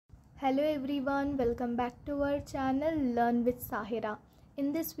Hello everyone, welcome back to our channel Learn with Sahira.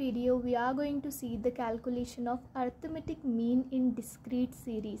 In this video, we are going to see the calculation of arithmetic mean in discrete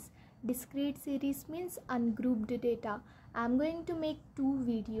series. Discrete series means ungrouped data. I am going to make two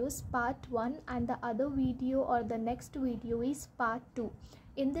videos, part 1 and the other video or the next video is part 2.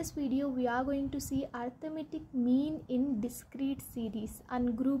 In this video, we are going to see arithmetic mean in discrete series,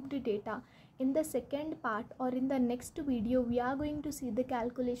 ungrouped data. In the second part or in the next video, we are going to see the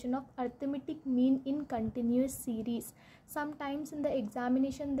calculation of arithmetic mean in continuous series. Sometimes in the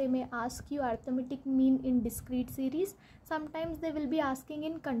examination they may ask you arithmetic mean in discrete series. Sometimes they will be asking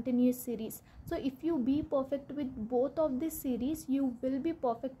in continuous series. So if you be perfect with both of these series, you will be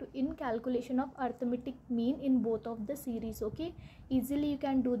perfect in calculation of arithmetic mean in both of the series. Okay, easily you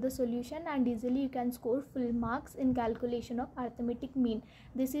can do the solution and easily you can score full marks in calculation of arithmetic mean.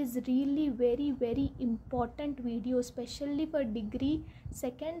 This is really very important video, especially for degree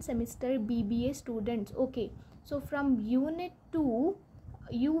second semester BBA students. Okay, so from unit 2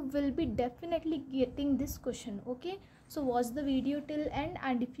 you will be definitely getting this question. Okay, so watch the video till end,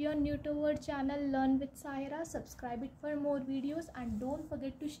 and if you are new to our channel Learn with Sahira, subscribe it for more videos and don't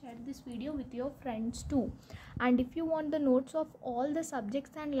forget to share this video with your friends too. And if you want the notes of all the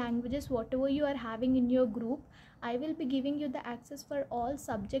subjects and languages whatever you are having in your group, I will be giving you the access for all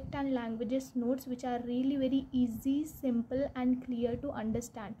subject and languages notes, which are really very easy, simple and clear to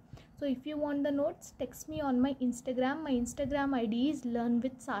understand. So if you want the notes, text me on my Instagram. My Instagram ID is Learn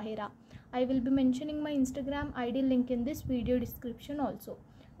with Sahira. I will be mentioning my Instagram ID link in this video description also.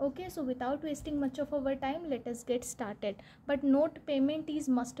 Okay, so without wasting much of our time, let us get started. But note payment is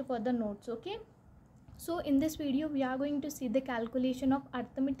must for the notes. Okay, so in this video we are going to see the calculation of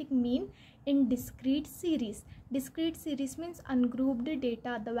arithmetic mean in discrete series. Discrete series means ungrouped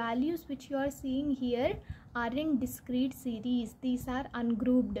data. The values which you are seeing here are in discrete series. These are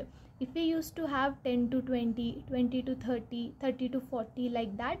ungrouped. If we used to have 10 to 20, 20 to 30, 30 to 40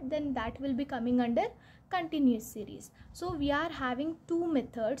 like that, then that will be coming under continuous series. So we are having two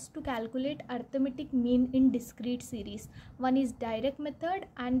methods to calculate arithmetic mean in discrete series. One is direct method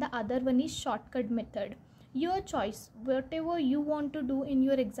and the other one is shortcut method. Your choice, whatever you want to do in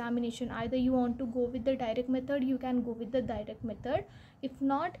your examination. Either you want to go with the direct method, you can go with the direct method. If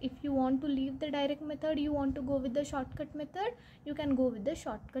not, if you want to leave the direct method, you want to go with the shortcut method, you can go with the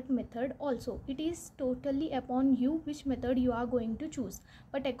shortcut method also. It is totally upon you which method you are going to choose.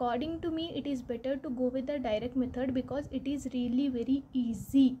 But according to me, it is better to go with the direct method because it is really very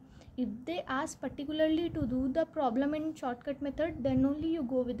easy. If they ask particularly to do the problem in shortcut method, then only you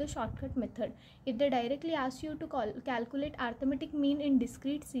go with the shortcut method. If they directly ask you to calculate arithmetic mean in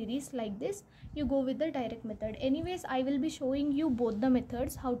discrete series like this, you go with the direct method. Anyways, I will be showing you both the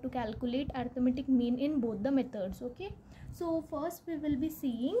methods, how to calculate arithmetic mean in both the methods. Okay, so first we will be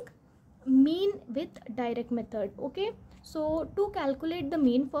seeing mean with direct method. Okay, so to calculate the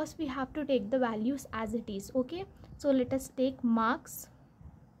mean, first we have to take the values as it is. Okay, so let us take marks.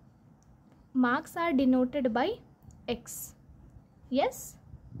 Marks are denoted by X. Yes.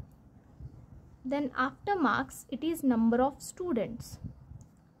 Then after marks, it is number of students.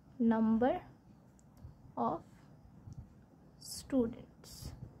 Number of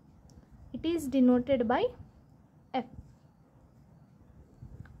students. It is denoted by F.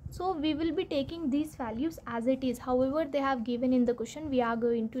 So we will be taking these values as it is. However, they have given in the question, we are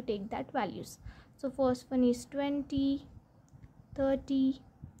going to take that values. So first one is 20, 30,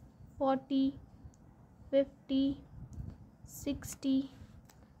 40, 50, 60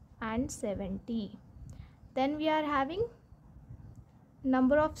 and 70. Then we are having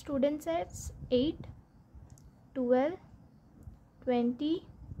number of students as 8, 12, 20,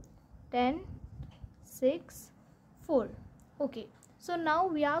 10, 6, 4. Okay, so now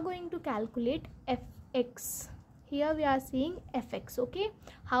we are going to calculate fx. Here we are seeing fx. Okay,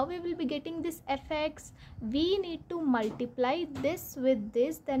 how we will be getting this fx? We need to multiply this with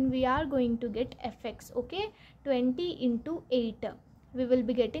this, then we are going to get fx. Okay, 20 into 8, we will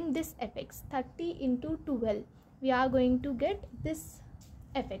be getting this fx. 30 into 12, we are going to get this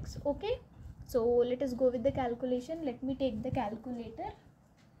fx. Okay, so let us go with the calculation. Let me take the calculator.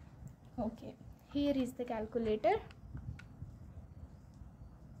 Okay, here is the calculator.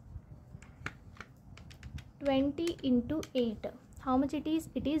 20 into 8, how much it is?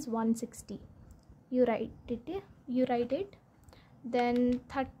 It is 160. You write it. Then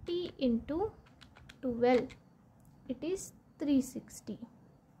 30 into 12, it is 360.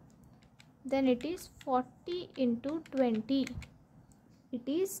 Then it is 40 into 20, it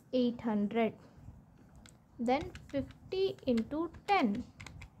is 800. Then 50 into 10,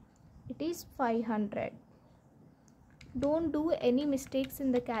 it is 500. don't do any mistakes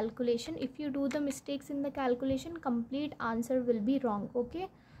in the calculation. If you do the mistakes in the calculation, complete answer will be wrong. Okay,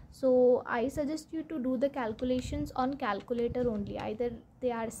 so I suggest you to do the calculations on calculator only, either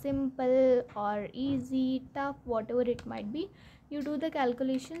they are simple or easy, tough, whatever it might be. You do the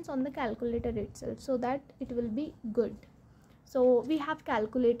calculations on the calculator itself, so that it will be good. So we have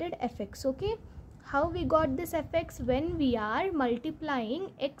calculated fx. Okay, how we got this fx? When we are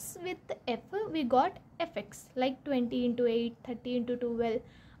multiplying x with f, we got fx, like 20 into 8, 30 into 12,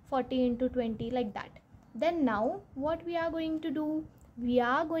 40 into 20, like that. Then now what we are going to do? We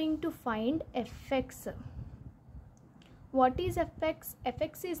are going to find fx. What is fx?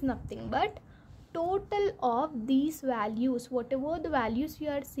 Fx is nothing but total of these values. Whatever the values you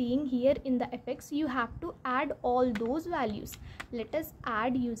are seeing here in the fx, you have to add all those values. Let us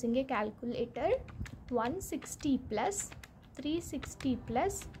add using a calculator. 160 plus 360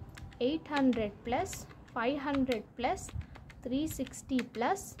 plus 800 plus 500 plus 360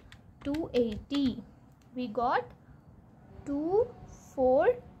 plus 280. We got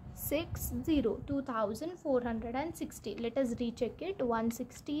 2460. Let us recheck it.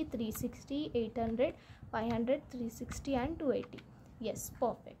 160, 360, 800, 500, 360 and 280. Yes,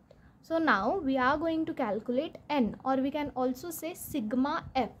 perfect. So now we are going to calculate n, or we can also say sigma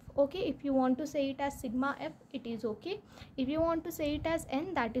f. Okay, if you want to say it as sigma f, it is okay. If you want to say it as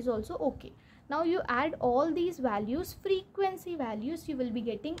n, that is also okay. Now you add all these values, frequency values, you will be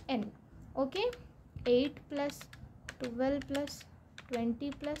getting n. Okay, 8 plus 12 plus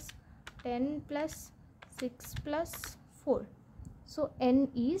 20 plus 10 plus 6 plus 4. So n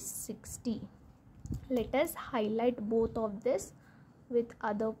is 60. Let us highlight both of this with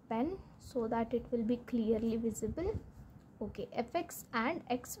other pen so that it will be clearly visible. Okay, fx and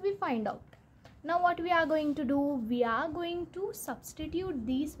x we find out. Now what we are going to do? We are going to substitute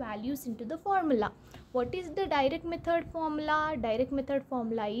these values into the formula. What is the direct method formula? Direct method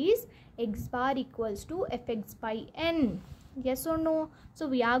formula is x bar equals to fx by n. Yes or no? So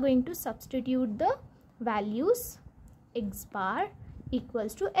we are going to substitute the values. X bar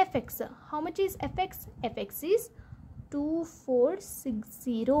equals to fx. How much is fx? Fx is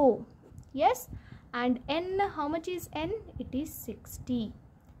 2460. Yes, and n, how much is n? It is 60.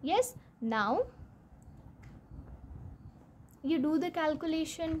 Yes, now you do the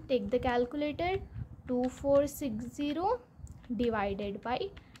calculation. Take the calculator. 2460 divided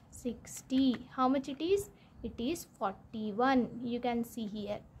by 60. How much it is? It is 41. You can see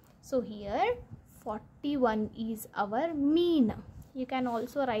here. So here 41 is our mean. You can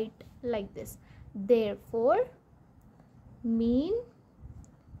also write like this. Therefore mean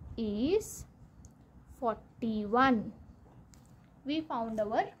is 41. We found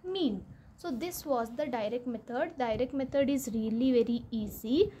our mean. So this was the direct method. Direct method is really very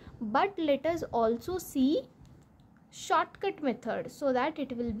easy, but let us also see shortcut method so that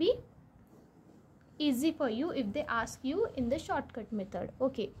it will be easy for you if they ask you in the shortcut method.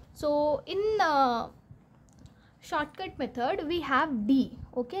 Okay, so in shortcut method we have d.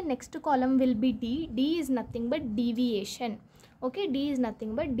 Okay, next column will be d. D is nothing but deviation. Okay, d is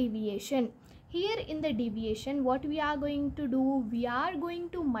nothing but deviation. Here in the deviation, what we are going to do? We are going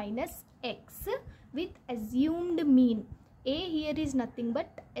to minus x with assumed mean. A here is nothing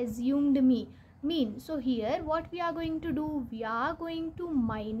but assumed mean. So here what we are going to do? We are going to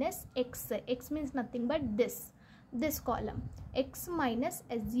minus x. X means nothing but this column. X minus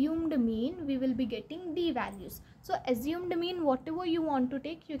assumed mean, we will be getting d values. So assumed mean, whatever you want to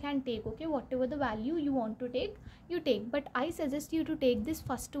take, you can take. Okay, whatever the value you want to take, you take. But I suggest you to take this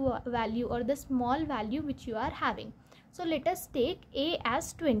first value or the small value which you are having. So let us take a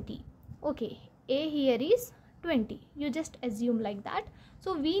as 20. Okay, a here is 20. You just assume like that.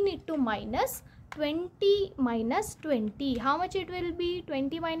 So we need to minus 20 minus 20. How much it will be?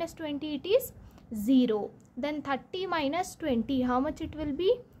 20 minus 20, it is 0. Then 30 minus 20, how much it will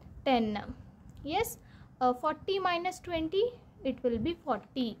be? 10. Yes, 40 minus 20, it will be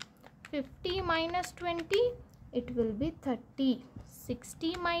 40. 50 minus 20, it will be 30.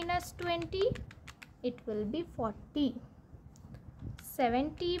 60 minus 20, it will be 40.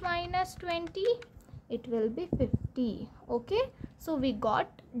 70 minus 20, it will be 50. Okay, so we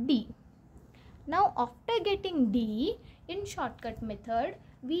got d. Now after getting d, in shortcut method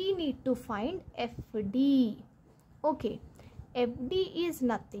we need to find fd. Okay, fd is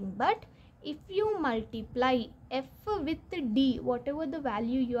nothing but if you multiply f with d, whatever the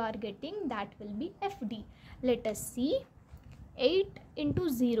value you are getting, that will be fd. Let us see. 8 into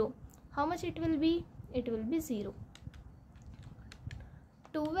 0, how much it will be? It will be 0.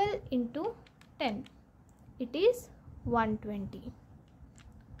 12 into 10, it is 120.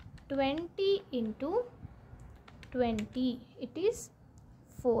 20 into 20, it is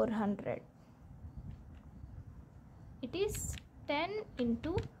 400. It is 10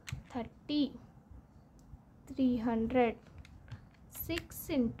 into 30, 300. 6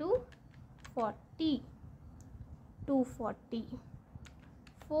 into 40, 240.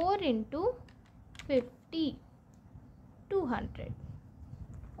 4 into 50, 200.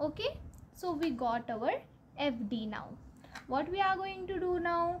 Okay, so we got our FD now. What we are going to do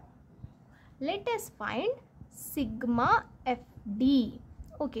now? Let us find sigma FD.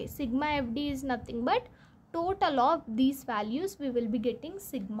 Okay, sigma FD is nothing but total of these values. We will be getting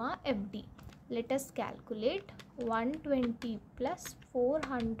sigma FD. Let us calculate 120 plus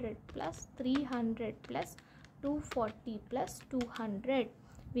 400 plus 300 plus 240 plus 200.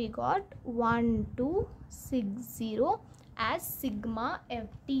 We got 1260 as sigma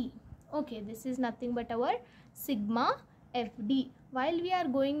FD. Okay, this is nothing but our sigma FD. While we are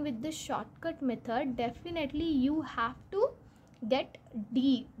going with the shortcut method, definitely you have to get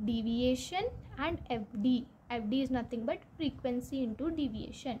deviation and FD. FD is nothing but frequency into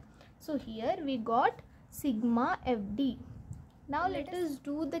deviation. So here we got sigma FD. Now let us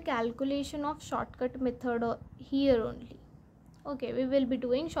do the calculation of shortcut method here only. Okay, we will be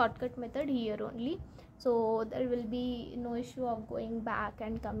doing shortcut method here only. So there will be no issue of going back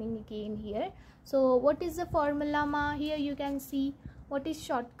and coming again here. So what is the formula ma? Here you can see what is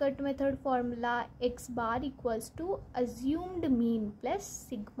shortcut method formula. X bar equals to assumed mean plus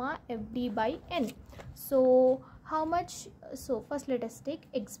sigma FD by n. So how much? So first let us take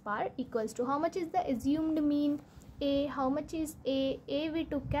x bar equals to, how much is the assumed mean? A. How much is A? A we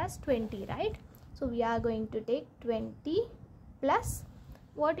took as 20, right? So we are going to take 20 plus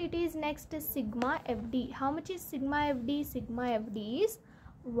what it is next is sigma FD. How much is sigma FD? Sigma FD is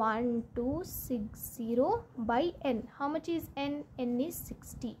 1260 by n. How much is n? N is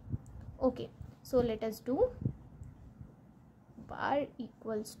 60. Okay, so let us do bar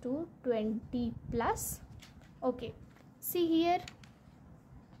equals to 20 plus, okay, see here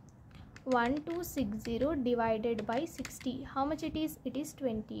 1260 divided by 60. How much it is? It is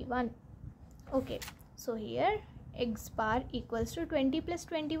 21. Okay, so here x bar equals to 20 plus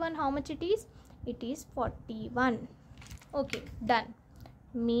 21. How much it is? It is 41. Okay, done.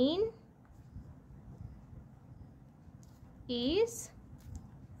 Mean is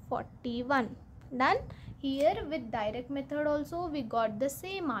 41. Done. Here with direct method also we got the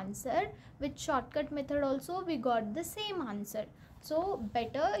same answer. With shortcut method also we got the same answer. So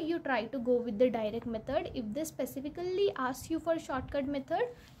better you try to go with the direct method. If they specifically ask you for shortcut method,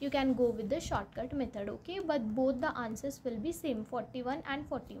 you can go with the shortcut method. Okay, but both the answers will be same, 41 and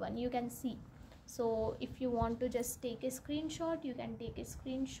 41. You can see. So if you want to just take a screenshot, you can take a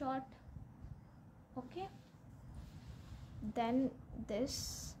screenshot. Okay, then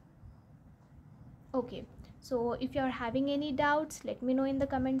this. Okay, so if you are having any doubts, let me know in the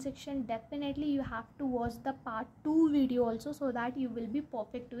comment section. Definitely you have to watch the part 2 video also, so that you will be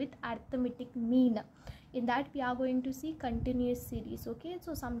perfect with arithmetic mean. In that we are going to see continuous series. Okay,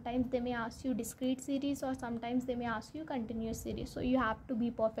 so sometimes they may ask you discrete series or sometimes they may ask you continuous series, so you have to be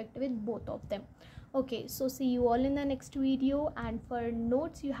perfect with both of them. Okay, so see you all in the next video, and for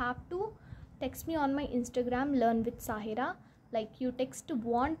notes you have to text me on my Instagram, Learn with Sahira. Like you text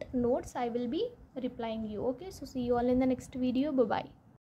want notes, I will be replying you. Okay, so see you all in the next video. Bye bye.